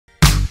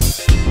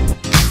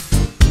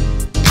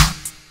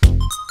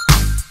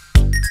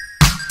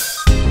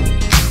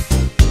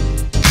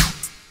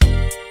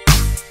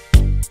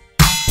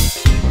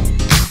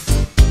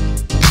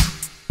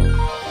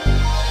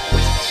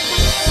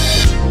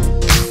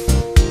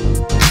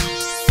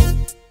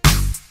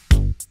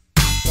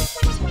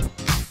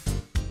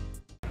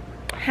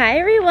Hi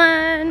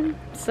everyone!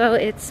 So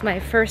it's my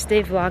first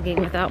day vlogging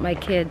without my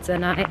kids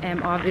and I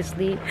am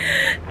obviously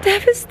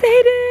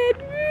devastated.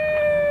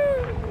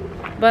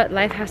 But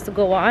life has to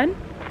go on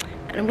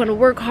and I'm gonna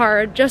work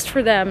hard just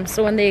for them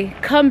so when they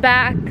come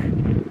back,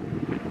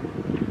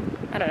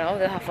 I don't know,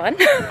 they'll have fun.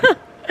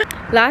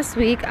 Last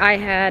week I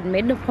had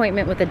made an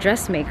appointment with a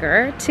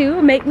dressmaker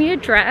to make me a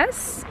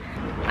dress.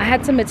 I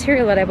had some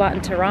material that I bought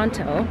in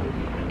Toronto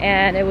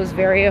and it was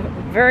very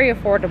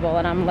affordable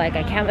and I'm like,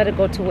 I can't let it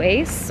go to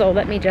waste, so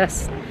let me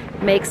just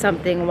make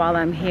something while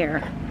I'm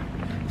here.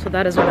 So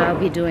that is what I'll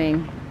be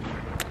doing.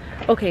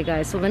 Okay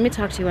guys, so let me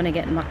talk to you when I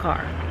get in my car.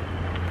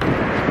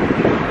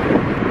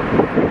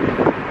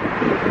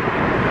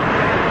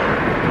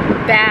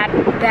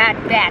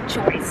 Bad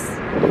choice.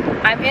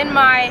 I'm in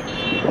my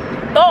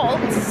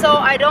Bolt, so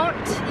I don't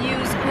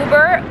use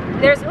Uber.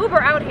 There's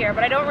Uber out here,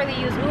 but I don't really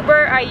use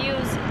Uber. I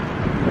use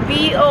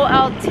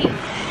B-O-L-T.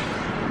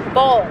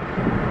 Bolt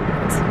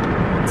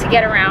to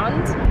get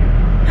around.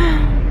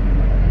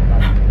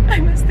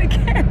 I missed the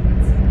kids.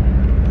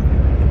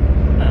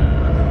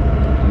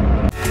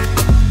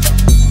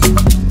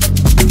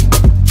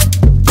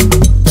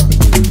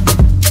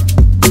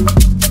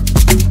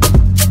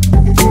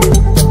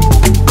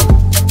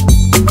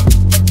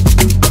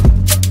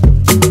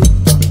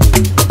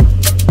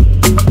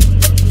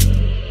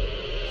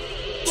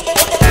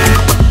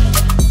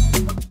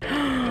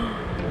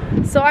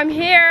 So I'm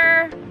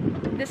here.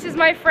 This is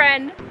my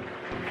friend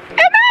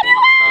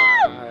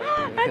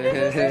Emmanuel! And this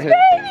is his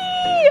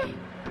baby!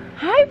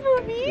 Hi,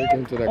 Booby!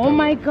 Oh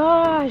my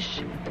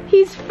gosh!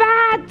 He's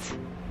fat!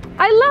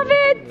 I love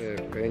it! Yeah,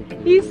 thank you.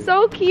 He's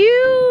so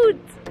cute!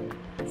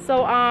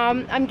 So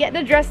I'm getting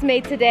a dress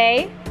made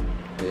today.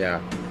 Yeah.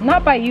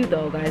 Not by you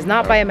though, guys.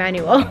 Not by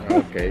Emmanuel.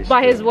 Okay.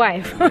 By his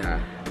wife. Yeah.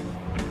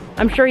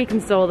 I'm sure he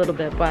can sew a little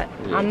bit, but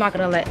Yes. I'm not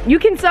gonna let... You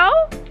can sew?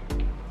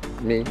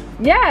 Me?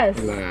 Yes.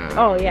 Nah.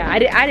 Oh yeah, I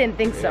didn't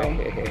think so.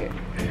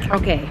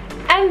 Okay.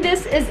 And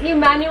this is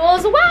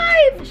Emmanuel's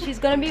wife. She's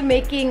gonna be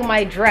making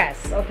my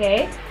dress,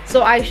 okay?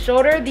 So I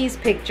showed her these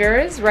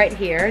pictures right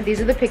here. These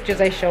are the pictures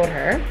I showed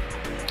her.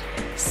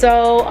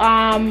 So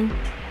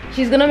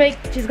she's gonna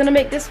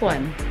make this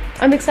one.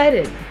 I'm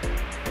excited.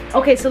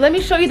 Okay, so let me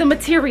show you the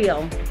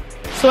material.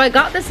 So I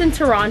got this in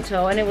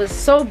Toronto and it was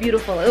so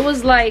beautiful. It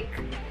was like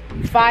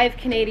 $5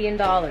 Canadian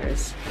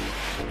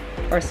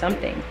or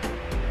something.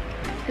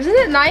 Isn't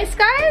it nice,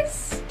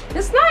 guys?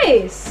 It's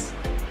nice.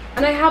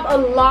 And I have a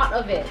lot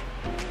of it.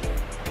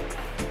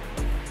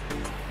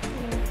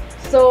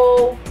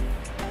 So,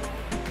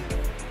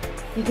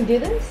 you can do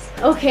this?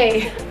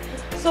 Okay.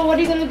 So what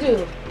are you gonna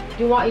do?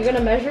 You're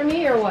gonna measure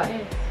me or what?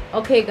 Yes.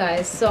 Okay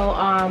guys, so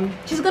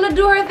she's gonna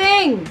do her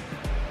thing.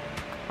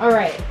 All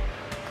right.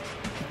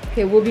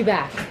 Okay, we'll be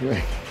back.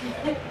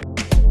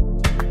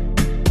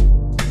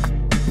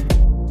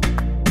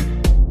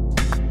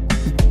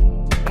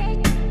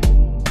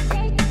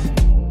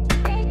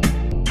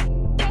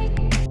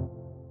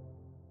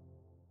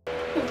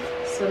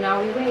 So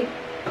now we wait.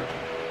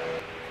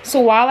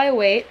 So while I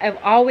wait, I've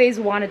always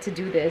wanted to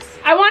do this.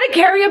 I want to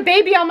carry a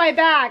baby on my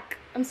back.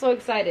 I'm so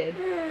excited.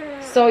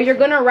 So you're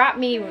gonna wrap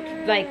me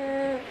like,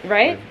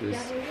 right? Like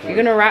this. You're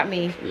gonna wrap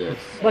me. Yes.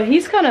 But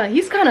he's kind of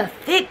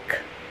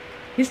thick.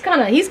 He's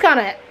kind of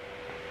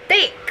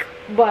thick.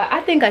 But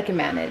I think I can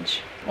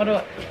manage. What do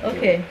I?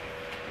 Okay.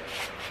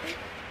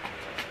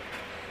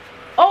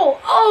 Oh.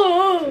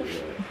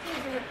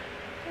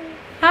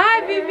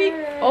 Hi, baby.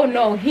 Oh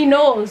no, he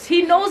knows.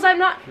 He knows I'm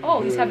not. Oh,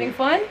 he's having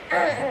fun?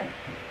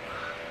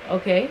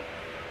 Okay.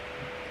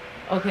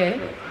 Okay.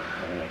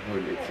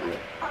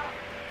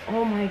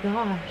 Oh my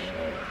gosh.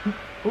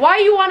 Why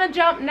you want to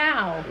jump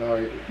now? No,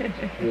 you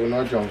will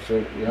not jump, so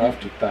you have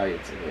to tie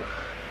it.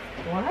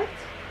 What?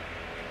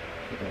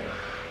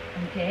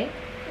 Okay.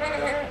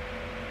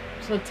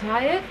 So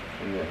tie it?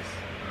 Yes.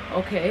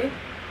 Okay.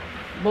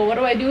 But what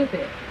do I do with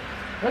it?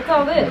 Look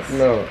all this.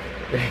 No.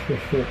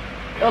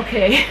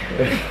 Okay.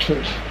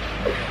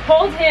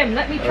 Hold him.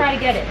 Let me try to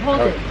get it.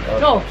 Hold it. Okay.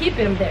 No, keep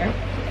him there.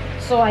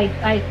 So I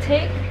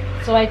take.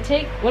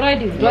 What do I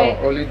do?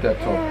 Only the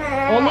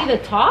top. Only the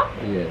top?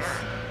 Yes.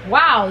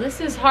 Wow,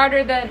 this is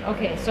harder than.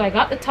 Okay, so I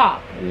got the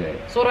top. Yes.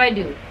 So what do I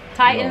do?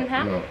 Tie it in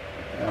half? No.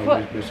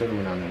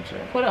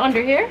 Put it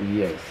under here?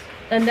 Yes.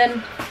 And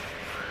then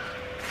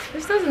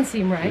this doesn't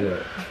seem right.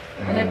 Yeah.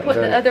 And I put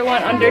the other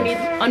one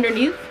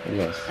underneath.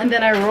 Yes. And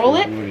then I roll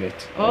it. Roll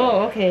it.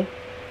 Oh, okay.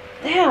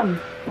 Damn,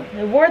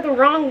 I wore the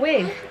wrong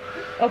wig.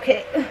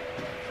 Okay.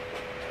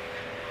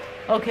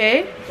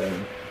 Okay.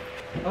 Then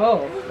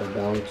Oh. go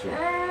down to.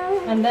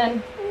 And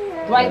then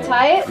do I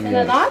tie it in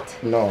a knot?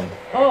 No.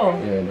 Oh.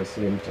 Yeah, at the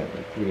same time.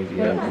 Put it Put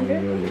here it under?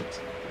 and roll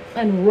it.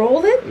 And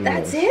roll it?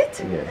 That's Yes.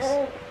 it?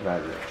 Yes.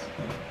 That's it.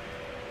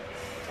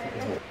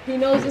 He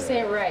knows this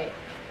ain't right.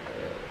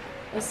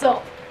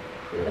 So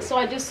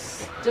I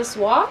just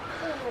walk?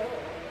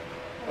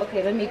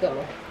 Okay, let me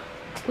go.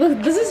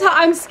 Look, this is how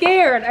I'm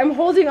scared. I'm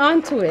holding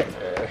on to it.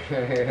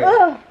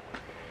 Ugh.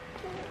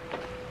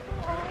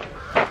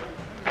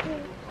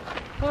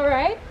 All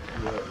right.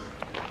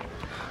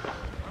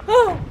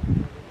 Oh,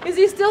 is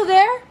he still still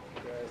there?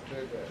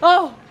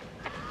 Oh,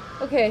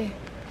 okay.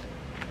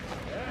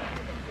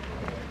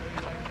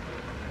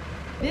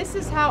 This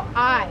is how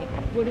I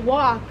would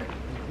walk.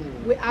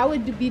 I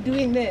would be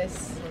doing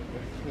this.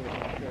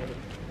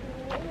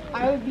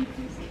 I would be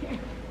too scared.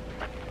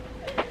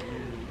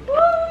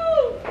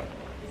 Woo!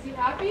 Is he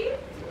happy?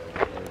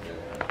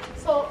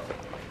 So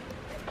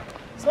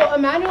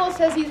Emmanuel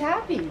says he's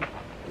happy.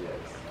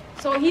 Yes.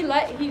 So he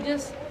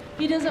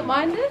doesn't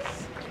mind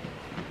this?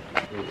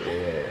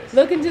 Yes.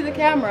 Look into the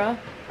camera.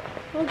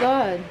 Oh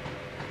God.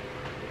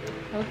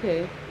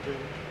 Okay.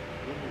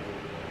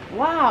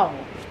 Wow.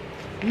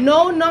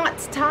 No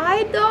knots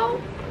tied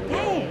though?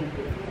 Dang.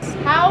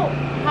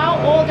 How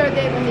old are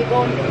they when they go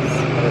on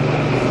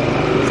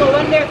this? So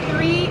when they're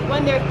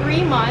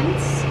 3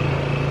 months,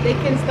 they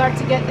can start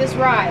to get this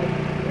ride.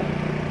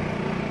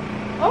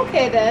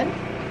 Okay then.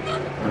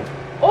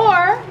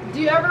 Or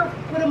do you ever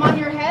put them on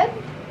your head?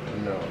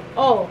 No.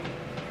 Oh.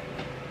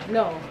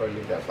 No.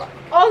 Only the back.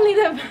 Only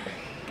the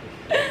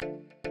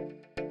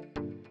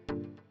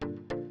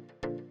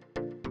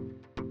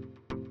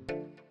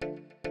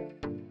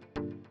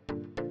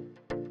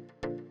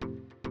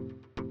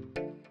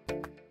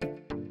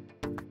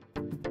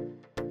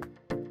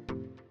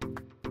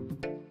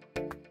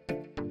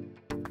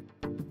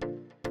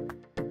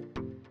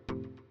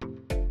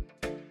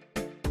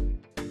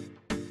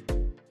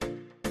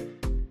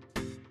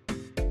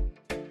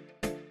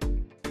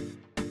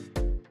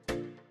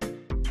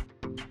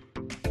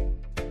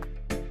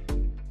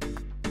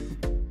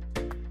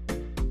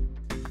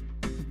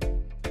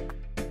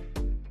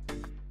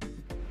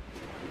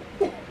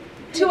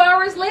Two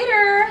hours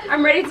later,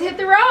 I'm ready to hit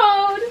the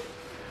road.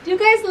 Do you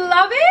guys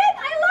love it?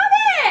 I love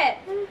it.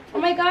 Oh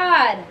my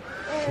God.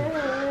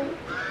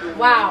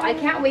 Wow, I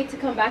can't wait to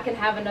come back and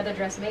have another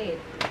dress made.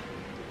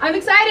 I'm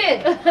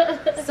excited.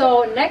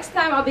 So next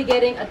time I'll be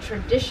getting a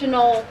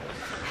traditional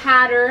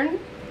pattern.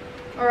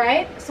 All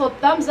right, so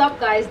thumbs up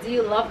guys. Do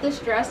you love this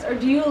dress or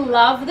do you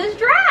love this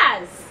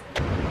dress?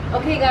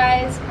 Okay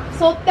guys,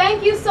 so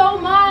thank you so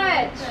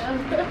much.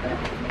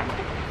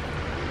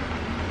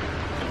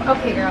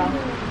 Okay girl.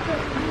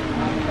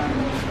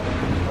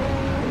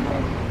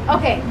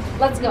 Okay,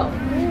 let's go.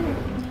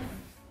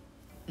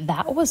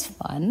 That was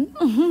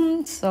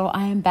fun. So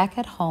I am back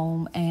at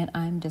home and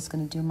I'm just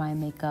gonna do my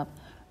makeup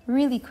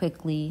really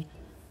quickly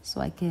so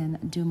I can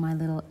do my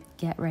little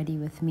get ready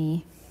with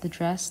me. The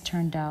dress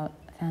turned out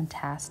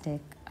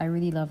fantastic. I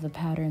really love the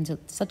patterns.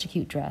 It's such a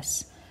cute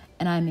dress.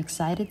 And I'm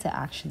excited to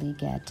actually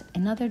get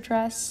another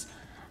dress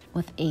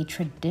with a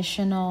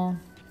traditional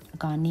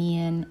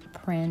Ghanaian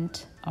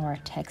print or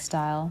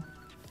textile.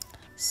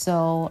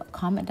 So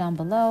comment down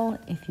below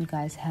if you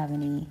guys have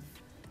any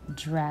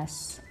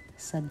dress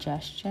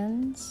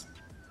suggestions.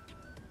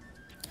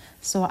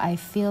 So I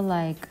feel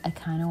like I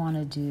kind of want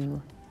to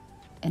do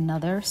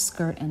another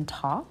skirt and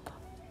top,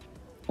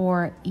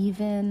 or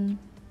even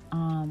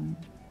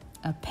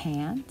a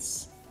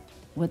pants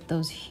with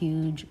those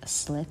huge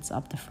slits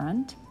up the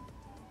front.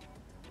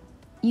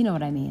 You know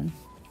what I mean.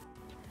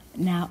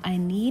 Now I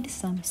need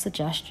some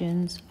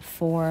suggestions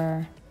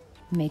for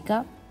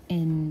makeup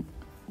in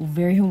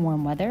very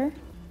warm weather.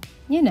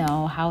 You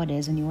know how it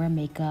is when you wear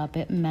makeup,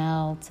 it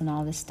melts and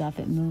all this stuff,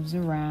 it moves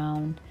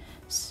around.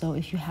 So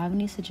if you have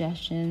any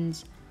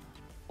suggestions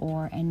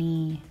or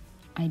any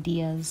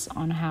ideas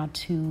on how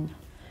to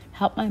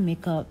help my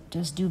makeup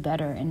just do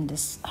better in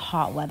this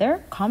hot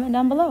weather, comment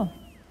down below.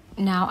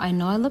 Now I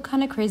know I look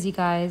kind of crazy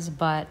guys,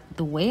 but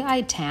the way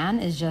I tan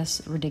is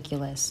just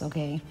ridiculous,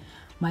 okay?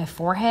 My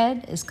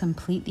forehead is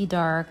completely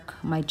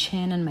dark, my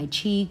chin and my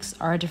cheeks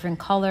are a different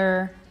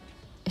color.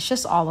 It's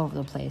just all over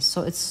the place.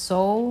 So it's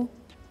so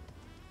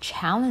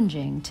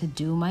challenging to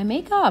do my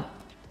makeup.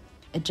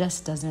 It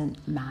just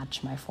doesn't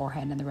match my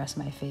forehead and the rest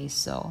of my face.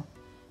 So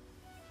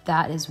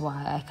that is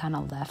why I kind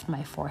of left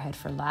my forehead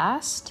for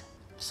last,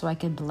 so I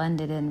could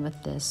blend it in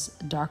with this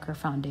darker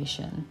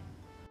foundation.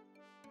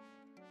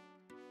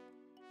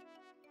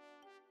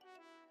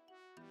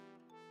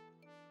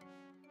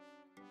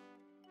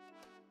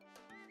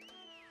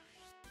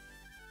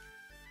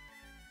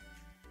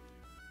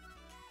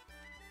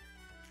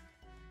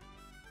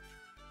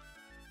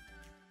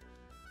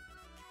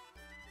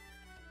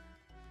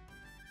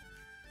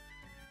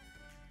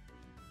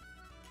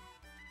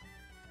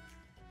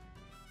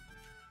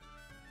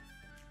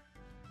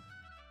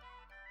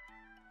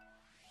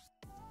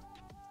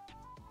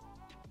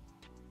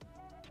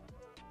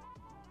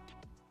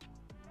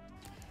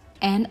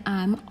 And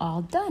I'm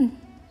all done.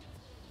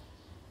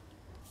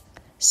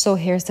 So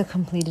here's the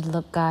completed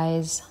look,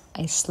 guys.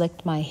 I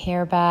slicked my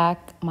hair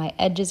back. My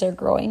edges are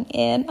growing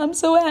in. I'm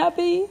so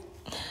happy.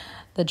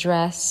 The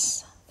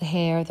dress, the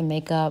hair, the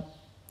makeup,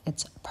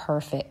 it's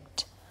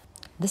perfect.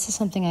 This is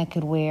something I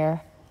could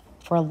wear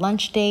for a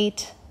lunch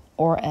date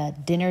or a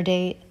dinner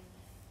date.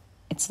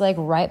 It's like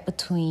right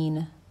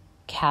between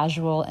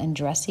casual and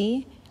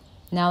dressy.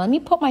 Now let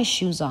me put my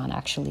shoes on,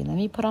 actually. Let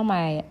me put on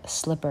my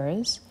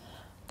slippers.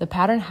 The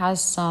pattern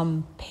has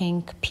some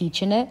pink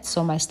peach in it,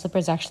 so my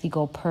slippers actually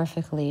go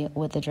perfectly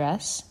with the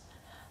dress.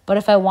 But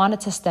if I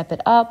wanted to step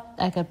it up,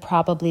 I could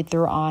probably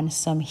throw on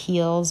some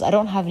heels. I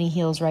don't have any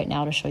heels right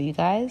now to show you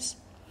guys.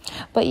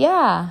 But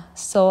yeah,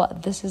 so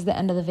this is the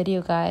end of the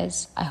video,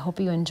 guys. I hope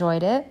you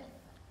enjoyed it.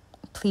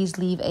 Please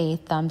leave a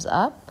thumbs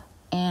up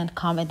and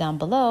comment down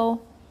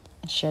below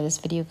and share this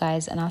video,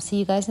 guys. And I'll see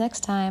you guys next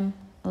time.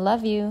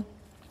 Love you.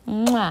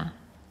 Mwah.